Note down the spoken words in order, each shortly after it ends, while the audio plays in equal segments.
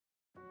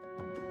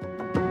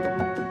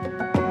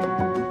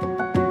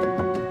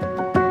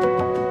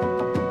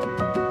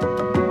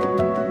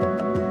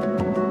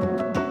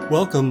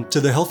Welcome to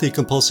the Healthy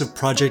Compulsive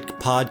Project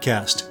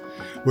podcast,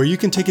 where you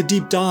can take a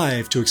deep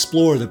dive to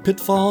explore the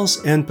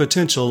pitfalls and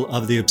potential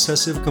of the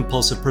obsessive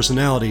compulsive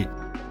personality,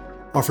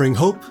 offering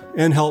hope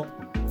and help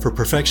for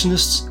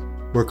perfectionists,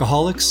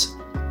 workaholics,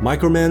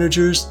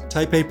 micromanagers,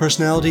 type A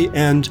personality,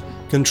 and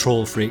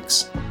control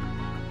freaks.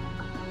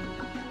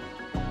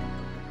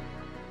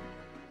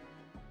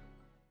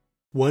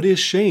 What is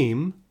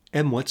shame,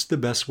 and what's the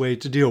best way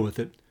to deal with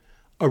it?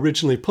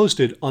 Originally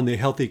posted on the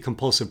Healthy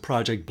Compulsive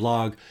Project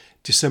blog,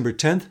 December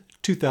 10th,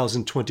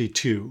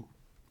 2022.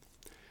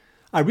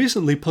 I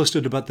recently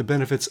posted about the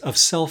benefits of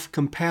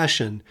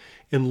self-compassion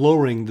in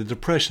lowering the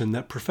depression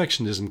that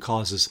perfectionism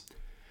causes.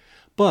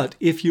 But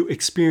if you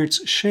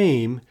experience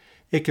shame,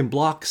 it can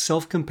block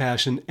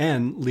self-compassion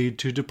and lead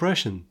to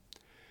depression.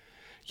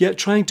 Yet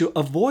trying to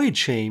avoid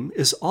shame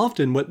is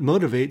often what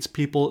motivates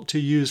people to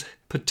use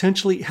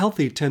potentially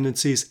healthy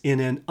tendencies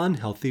in an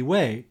unhealthy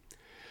way.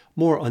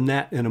 More on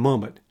that in a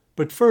moment.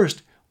 But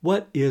first,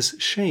 what is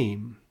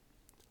shame?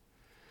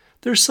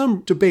 There's some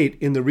debate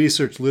in the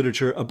research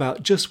literature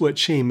about just what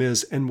shame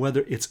is and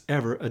whether it's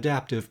ever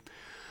adaptive.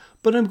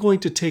 But I'm going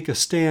to take a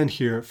stand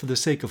here for the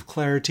sake of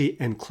clarity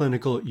and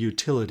clinical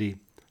utility.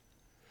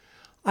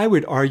 I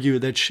would argue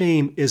that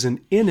shame is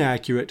an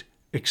inaccurate,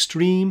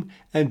 extreme,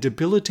 and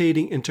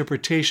debilitating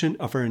interpretation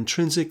of our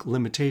intrinsic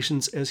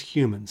limitations as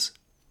humans.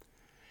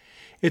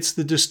 It's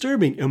the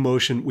disturbing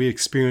emotion we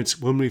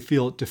experience when we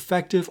feel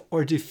defective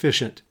or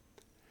deficient.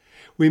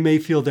 We may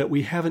feel that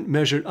we haven't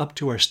measured up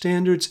to our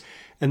standards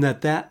and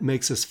that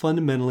makes us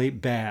fundamentally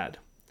bad.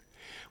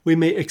 We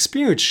may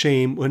experience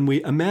shame when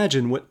we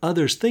imagine what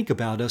others think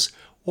about us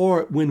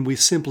or when we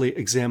simply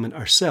examine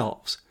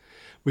ourselves.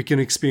 We can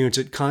experience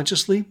it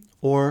consciously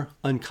or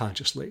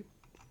unconsciously.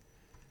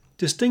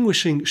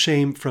 Distinguishing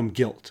shame from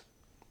guilt.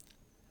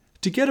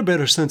 To get a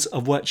better sense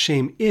of what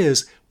shame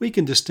is, we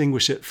can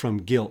distinguish it from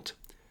guilt.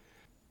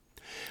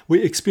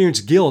 We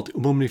experience guilt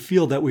when we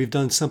feel that we've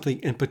done something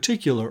in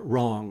particular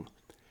wrong.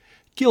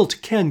 Guilt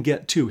can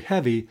get too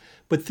heavy,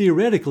 but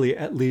theoretically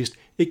at least,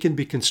 it can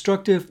be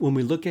constructive when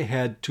we look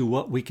ahead to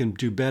what we can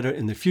do better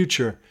in the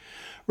future,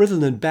 rather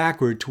than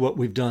backward to what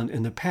we've done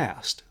in the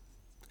past.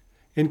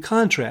 In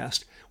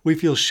contrast, we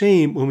feel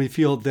shame when we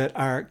feel that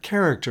our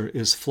character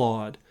is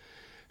flawed.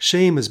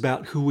 Shame is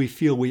about who we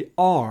feel we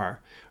are,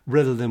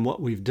 rather than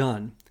what we've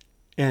done,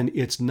 and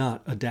it's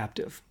not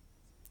adaptive.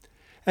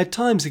 At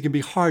times it can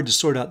be hard to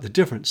sort out the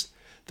difference.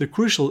 The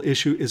crucial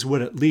issue is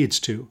what it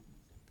leads to.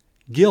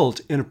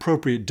 Guilt in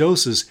appropriate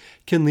doses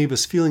can leave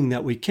us feeling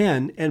that we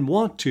can and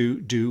want to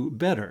do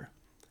better.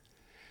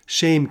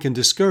 Shame can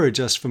discourage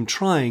us from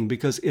trying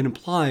because it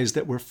implies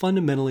that we're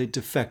fundamentally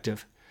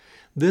defective.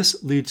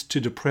 This leads to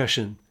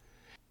depression.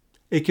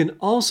 It can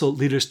also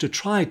lead us to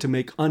try to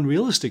make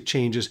unrealistic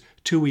changes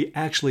to who we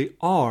actually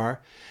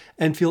are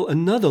and feel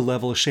another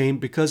level of shame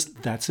because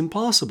that's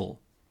impossible.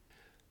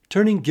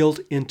 Turning guilt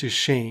into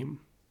shame.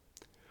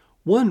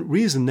 One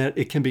reason that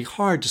it can be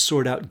hard to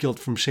sort out guilt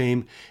from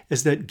shame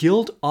is that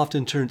guilt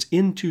often turns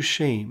into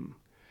shame.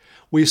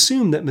 We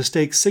assume that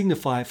mistakes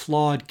signify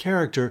flawed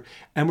character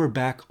and we're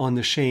back on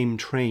the shame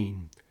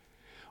train.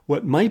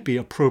 What might be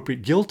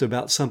appropriate guilt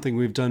about something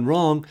we've done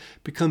wrong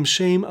becomes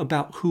shame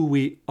about who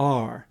we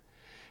are.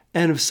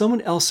 And if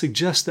someone else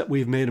suggests that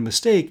we've made a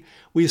mistake,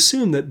 we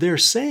assume that they're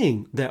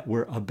saying that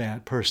we're a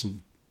bad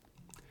person.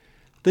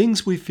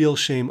 Things we feel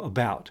shame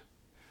about.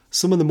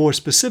 Some of the more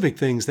specific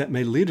things that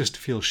may lead us to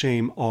feel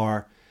shame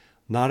are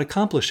not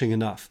accomplishing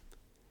enough,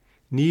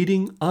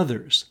 needing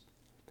others,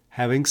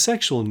 having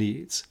sexual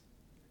needs,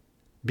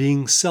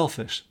 being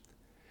selfish,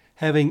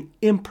 having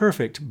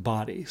imperfect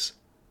bodies,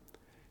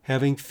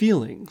 having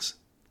feelings,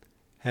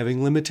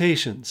 having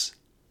limitations,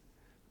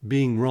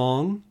 being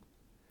wrong,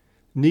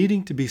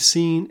 needing to be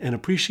seen and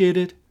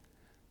appreciated,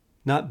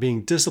 not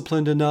being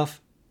disciplined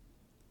enough.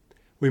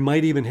 We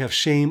might even have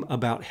shame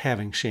about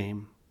having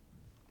shame.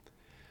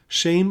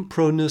 Shame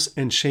proneness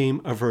and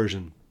shame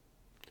aversion.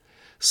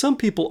 Some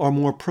people are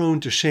more prone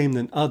to shame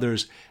than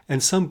others,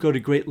 and some go to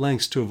great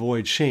lengths to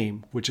avoid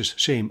shame, which is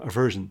shame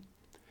aversion.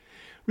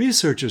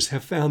 Researchers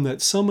have found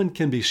that someone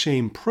can be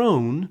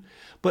shame-prone,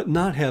 but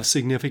not have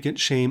significant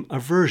shame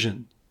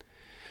aversion.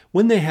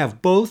 When they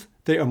have both,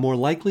 they are more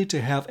likely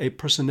to have a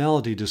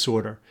personality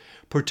disorder,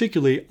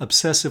 particularly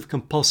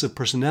obsessive-compulsive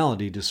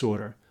personality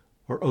disorder,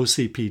 or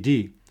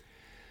OCPD.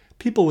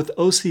 People with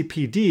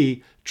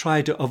OCPD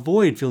try to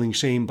avoid feeling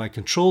shame by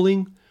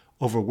controlling,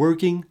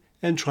 overworking,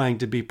 and trying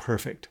to be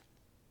perfect.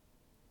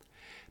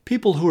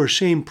 People who are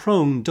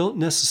shame-prone don't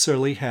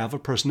necessarily have a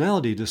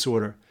personality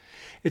disorder.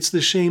 It's the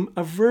shame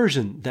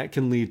aversion that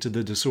can lead to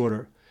the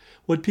disorder.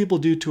 What people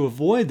do to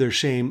avoid their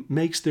shame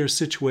makes their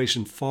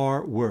situation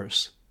far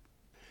worse.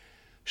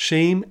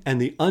 Shame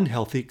and the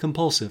unhealthy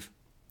compulsive.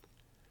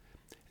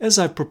 As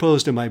I've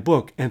proposed in my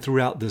book and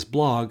throughout this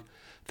blog,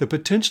 the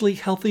potentially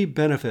healthy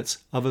benefits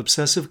of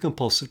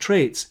obsessive-compulsive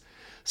traits,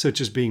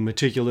 such as being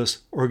meticulous,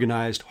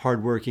 organized,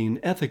 hardworking, and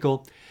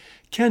ethical,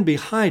 can be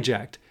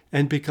hijacked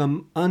and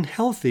become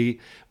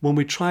unhealthy when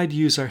we try to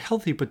use our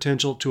healthy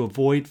potential to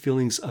avoid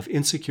feelings of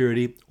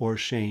insecurity or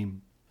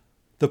shame.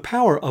 The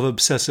power of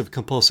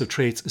obsessive-compulsive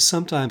traits is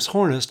sometimes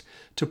harnessed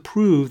to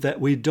prove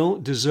that we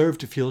don't deserve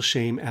to feel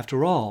shame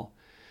after all.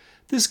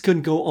 This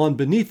can go on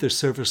beneath the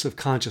surface of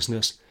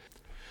consciousness.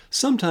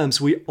 Sometimes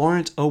we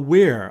aren't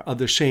aware of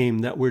the shame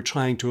that we're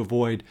trying to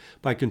avoid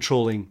by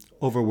controlling,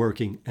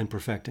 overworking, and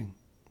perfecting.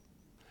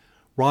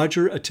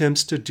 Roger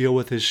attempts to deal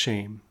with his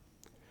shame.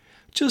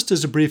 Just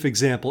as a brief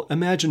example,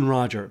 imagine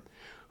Roger,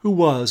 who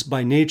was,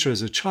 by nature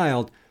as a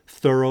child,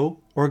 thorough,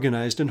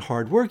 organized, and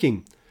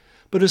hard-working.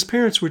 But his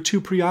parents were too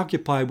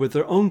preoccupied with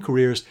their own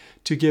careers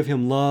to give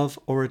him love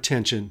or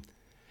attention.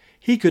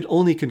 He could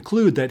only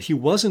conclude that he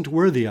wasn't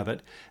worthy of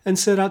it and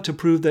set out to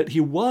prove that he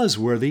was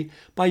worthy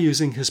by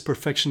using his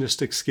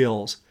perfectionistic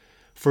skills,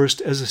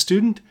 first as a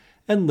student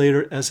and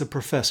later as a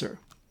professor.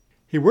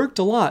 He worked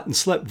a lot and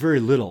slept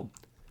very little.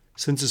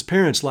 Since his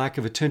parents' lack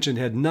of attention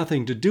had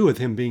nothing to do with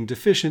him being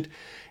deficient,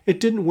 it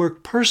didn't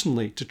work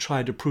personally to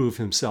try to prove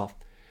himself.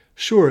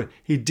 Sure,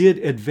 he did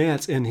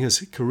advance in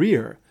his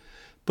career,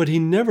 but he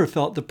never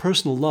felt the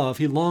personal love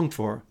he longed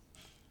for.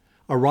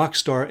 A rock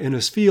star in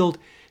his field,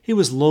 he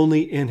was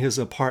lonely in his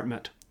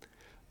apartment.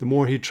 The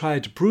more he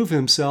tried to prove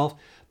himself,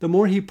 the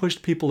more he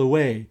pushed people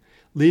away,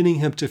 leading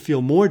him to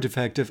feel more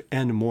defective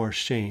and more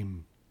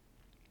shame.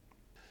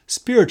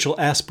 Spiritual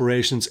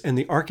aspirations and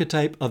the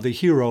archetype of the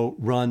hero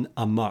run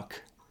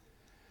amok.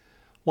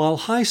 While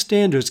high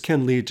standards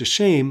can lead to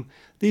shame,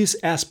 these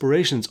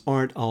aspirations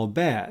aren't all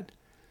bad.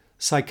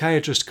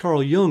 Psychiatrist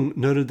Carl Jung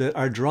noted that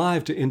our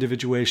drive to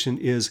individuation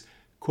is,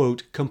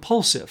 quote,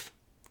 compulsive,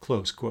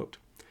 close quote.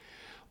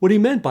 What he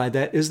meant by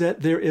that is that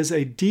there is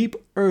a deep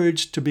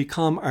urge to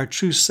become our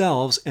true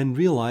selves and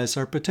realize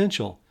our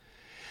potential.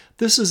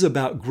 This is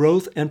about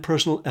growth and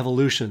personal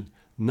evolution,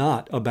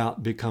 not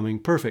about becoming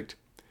perfect.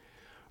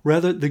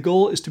 Rather, the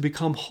goal is to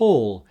become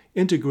whole,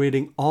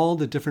 integrating all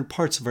the different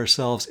parts of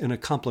ourselves in a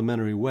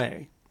complementary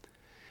way.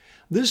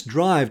 This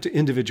drive to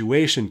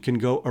individuation can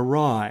go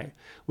awry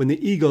when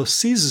the ego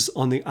seizes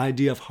on the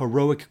idea of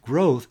heroic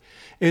growth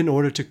in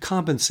order to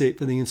compensate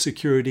for the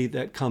insecurity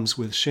that comes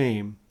with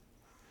shame.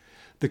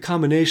 The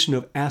combination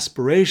of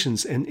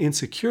aspirations and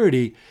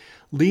insecurity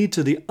lead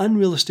to the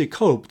unrealistic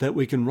hope that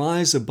we can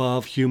rise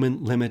above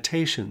human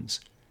limitations.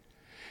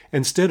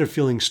 Instead of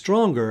feeling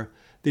stronger,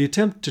 the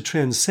attempt to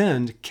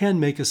transcend can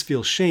make us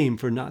feel shame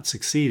for not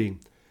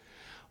succeeding.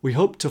 We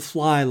hope to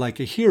fly like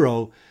a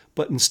hero,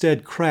 but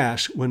instead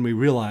crash when we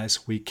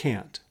realize we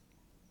can't.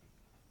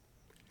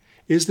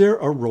 Is there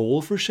a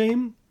role for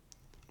shame?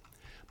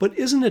 But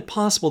isn't it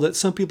possible that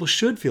some people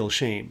should feel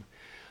shame,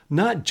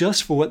 not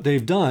just for what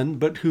they've done,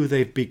 but who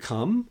they've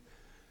become?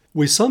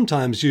 We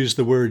sometimes use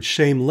the word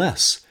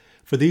shameless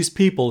for these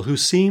people who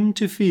seem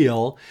to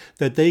feel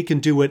that they can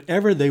do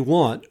whatever they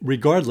want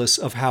regardless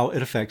of how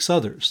it affects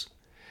others.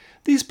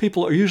 These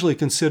people are usually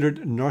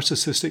considered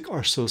narcissistic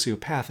or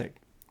sociopathic.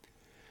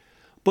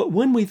 But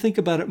when we think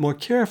about it more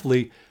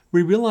carefully,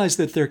 we realize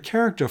that their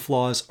character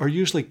flaws are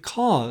usually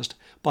caused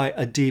by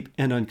a deep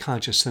and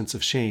unconscious sense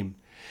of shame,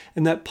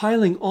 and that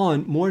piling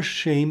on more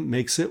shame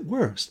makes it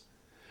worse.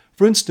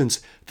 For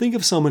instance, think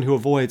of someone who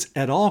avoids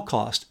at all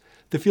cost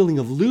the feeling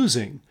of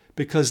losing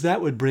because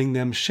that would bring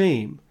them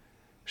shame.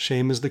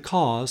 Shame is the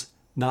cause,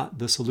 not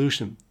the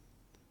solution.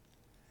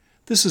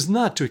 This is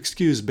not to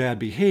excuse bad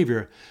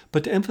behavior,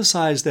 but to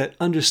emphasize that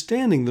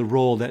understanding the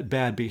role that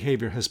bad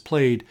behavior has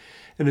played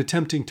in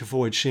attempting to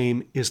avoid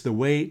shame is the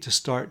way to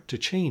start to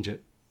change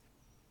it.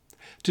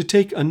 To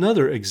take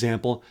another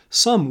example,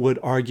 some would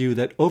argue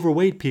that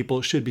overweight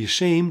people should be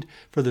shamed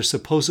for their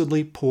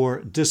supposedly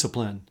poor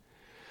discipline.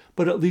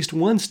 But at least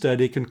one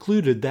study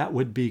concluded that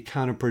would be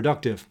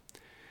counterproductive.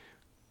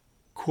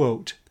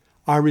 Quote,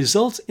 "Our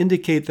results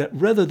indicate that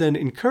rather than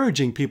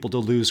encouraging people to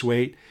lose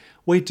weight,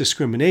 weight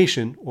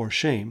discrimination, or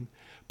shame,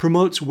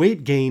 promotes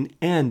weight gain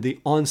and the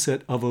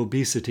onset of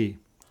obesity."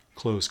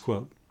 Close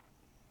quote.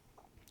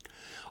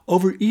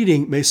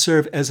 Overeating may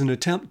serve as an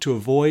attempt to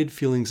avoid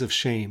feelings of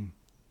shame.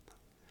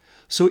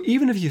 So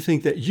even if you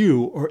think that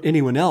you or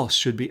anyone else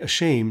should be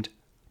ashamed,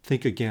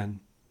 think again.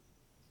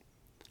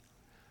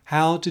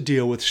 How to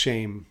deal with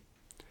shame.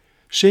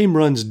 Shame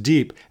runs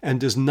deep and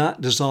does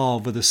not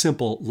dissolve with a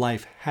simple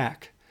life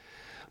hack.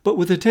 But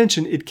with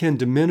attention, it can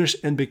diminish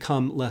and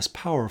become less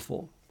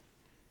powerful.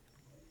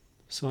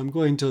 So I'm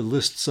going to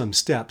list some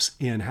steps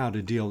in how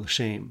to deal with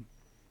shame.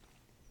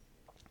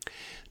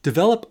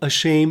 Develop a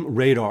shame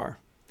radar.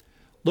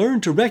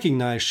 Learn to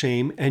recognize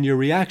shame and your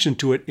reaction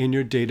to it in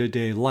your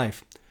day-to-day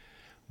life.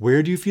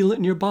 Where do you feel it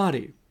in your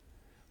body?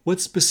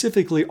 What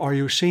specifically are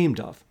you ashamed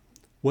of?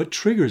 What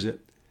triggers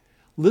it?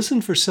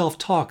 Listen for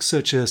self-talk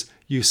such as,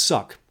 "You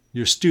suck,"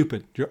 "You're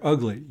stupid," "You're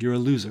ugly," "You're a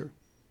loser."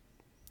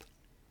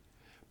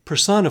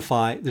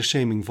 Personify the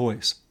shaming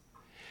voice.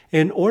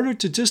 In order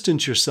to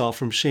distance yourself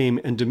from shame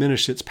and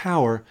diminish its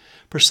power,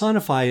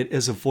 personify it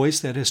as a voice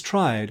that has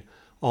tried,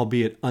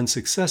 albeit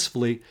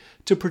unsuccessfully,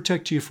 to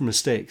protect you from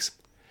mistakes.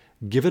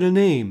 Give it a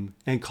name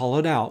and call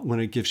it out when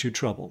it gives you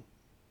trouble.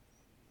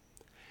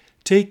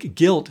 Take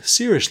guilt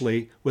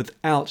seriously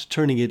without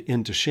turning it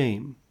into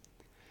shame.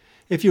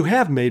 If you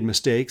have made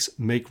mistakes,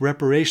 make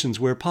reparations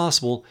where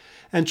possible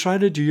and try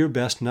to do your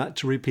best not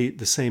to repeat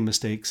the same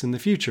mistakes in the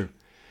future.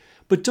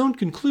 But don't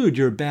conclude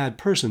you're a bad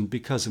person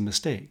because of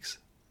mistakes.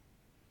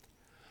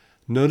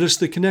 Notice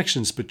the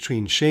connections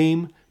between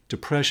shame,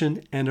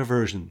 depression, and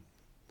aversion.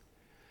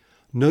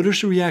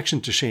 Notice your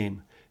reaction to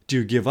shame. Do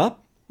you give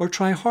up or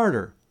try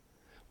harder?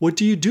 What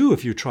do you do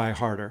if you try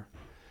harder?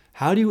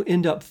 How do you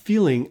end up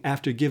feeling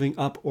after giving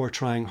up or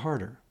trying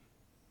harder?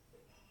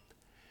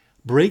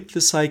 Break the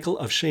cycle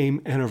of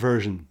shame and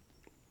aversion.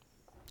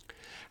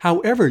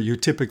 However you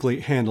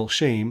typically handle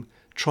shame,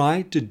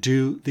 try to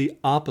do the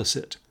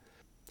opposite.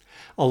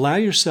 Allow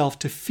yourself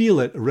to feel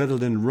it rather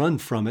than run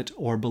from it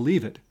or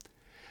believe it.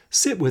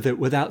 Sit with it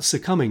without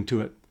succumbing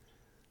to it.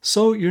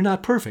 So you're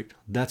not perfect.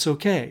 That's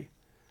okay.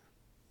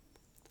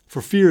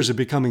 For fears of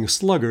becoming a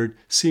sluggard,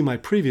 see my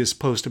previous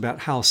post about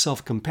how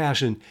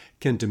self-compassion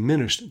can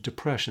diminish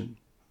depression.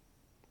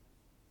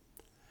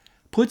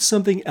 Put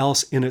something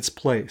else in its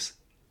place.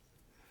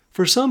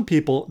 For some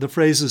people, the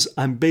phrases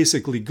 "I'm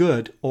basically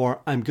good"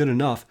 or "I'm good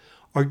enough"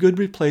 are good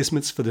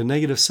replacements for the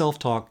negative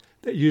self-talk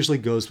that usually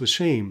goes with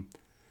shame.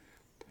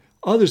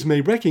 Others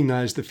may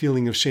recognize the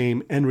feeling of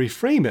shame and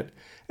reframe it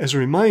as a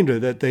reminder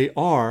that they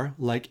are,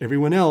 like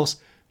everyone else,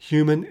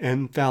 human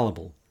and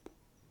fallible.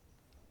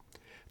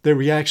 Their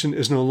reaction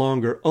is no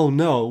longer, "oh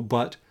no,"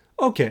 but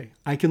 "okay,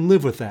 I can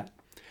live with that."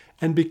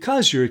 And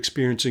because you're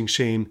experiencing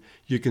shame,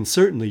 you can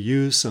certainly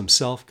use some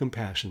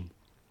self-compassion.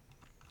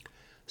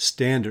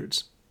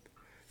 Standards.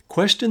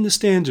 Question the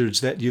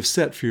standards that you've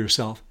set for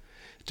yourself.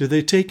 Do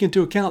they take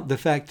into account the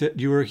fact that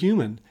you are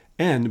human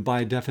and,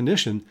 by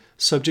definition,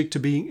 subject to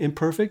being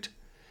imperfect?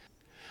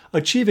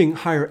 Achieving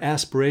higher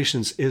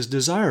aspirations is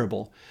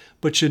desirable,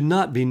 but should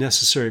not be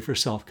necessary for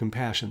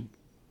self-compassion.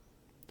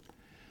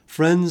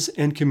 Friends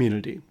and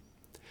community.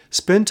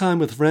 Spend time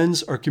with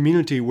friends or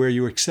community where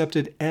you're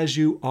accepted as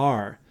you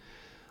are.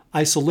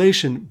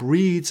 Isolation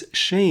breeds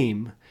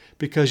shame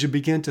because you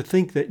begin to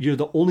think that you're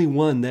the only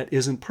one that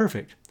isn't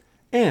perfect.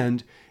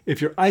 And if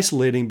you're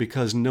isolating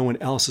because no one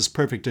else is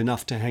perfect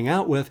enough to hang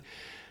out with,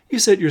 you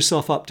set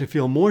yourself up to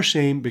feel more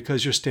shame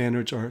because your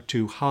standards are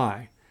too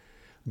high.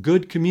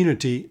 Good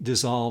community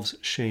dissolves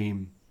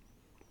shame.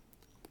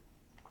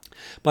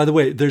 By the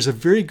way, there's a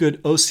very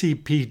good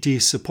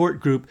OCPD support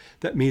group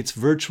that meets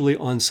virtually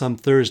on some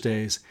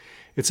Thursdays.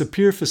 It's a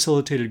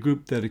peer-facilitated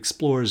group that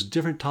explores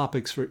different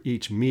topics for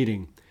each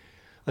meeting.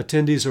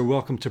 Attendees are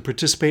welcome to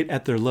participate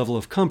at their level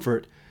of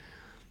comfort,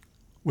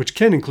 which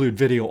can include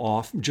video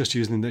off, just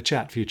using the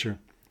chat feature.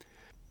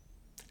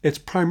 It's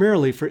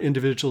primarily for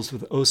individuals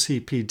with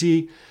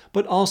OCPD,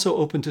 but also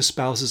open to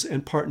spouses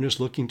and partners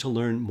looking to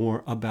learn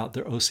more about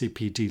their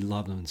OCPD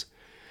loved ones.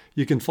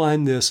 You can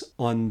find this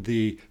on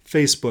the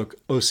Facebook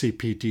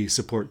OCPD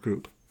support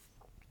group.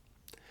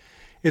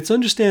 It's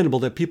understandable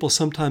that people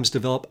sometimes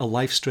develop a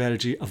life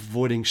strategy of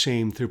avoiding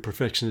shame through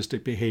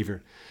perfectionistic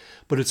behavior,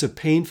 but it's a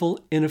painful,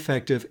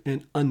 ineffective,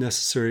 and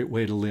unnecessary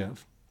way to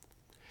live.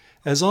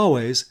 As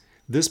always,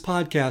 this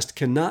podcast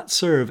cannot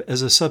serve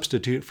as a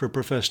substitute for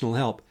professional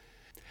help.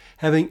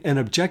 Having an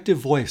objective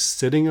voice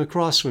sitting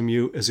across from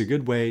you is a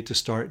good way to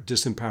start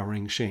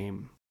disempowering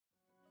shame.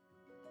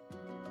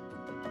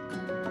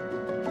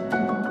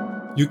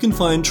 You can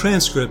find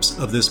transcripts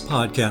of this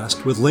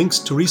podcast with links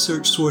to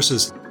research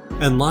sources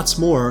and lots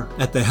more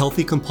at the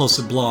Healthy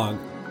Compulsive blog,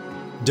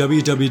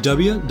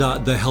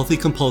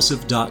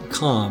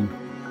 www.thehealthycompulsive.com.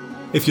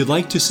 If you'd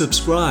like to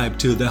subscribe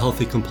to the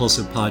Healthy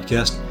Compulsive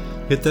podcast,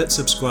 hit that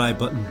subscribe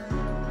button.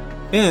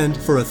 And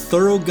for a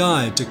thorough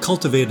guide to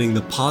cultivating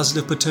the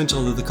positive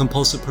potential of the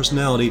compulsive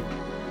personality,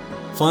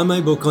 find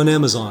my book on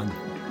Amazon,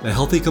 The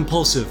Healthy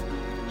Compulsive: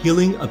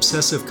 Healing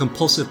Obsessive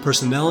Compulsive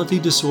Personality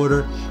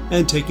Disorder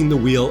and Taking the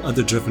Wheel of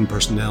the Driven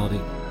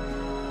Personality.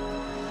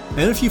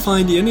 And if you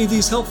find any of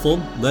these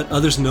helpful, let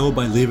others know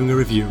by leaving a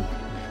review.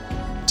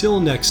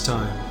 Till next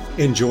time,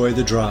 enjoy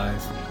the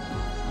drive.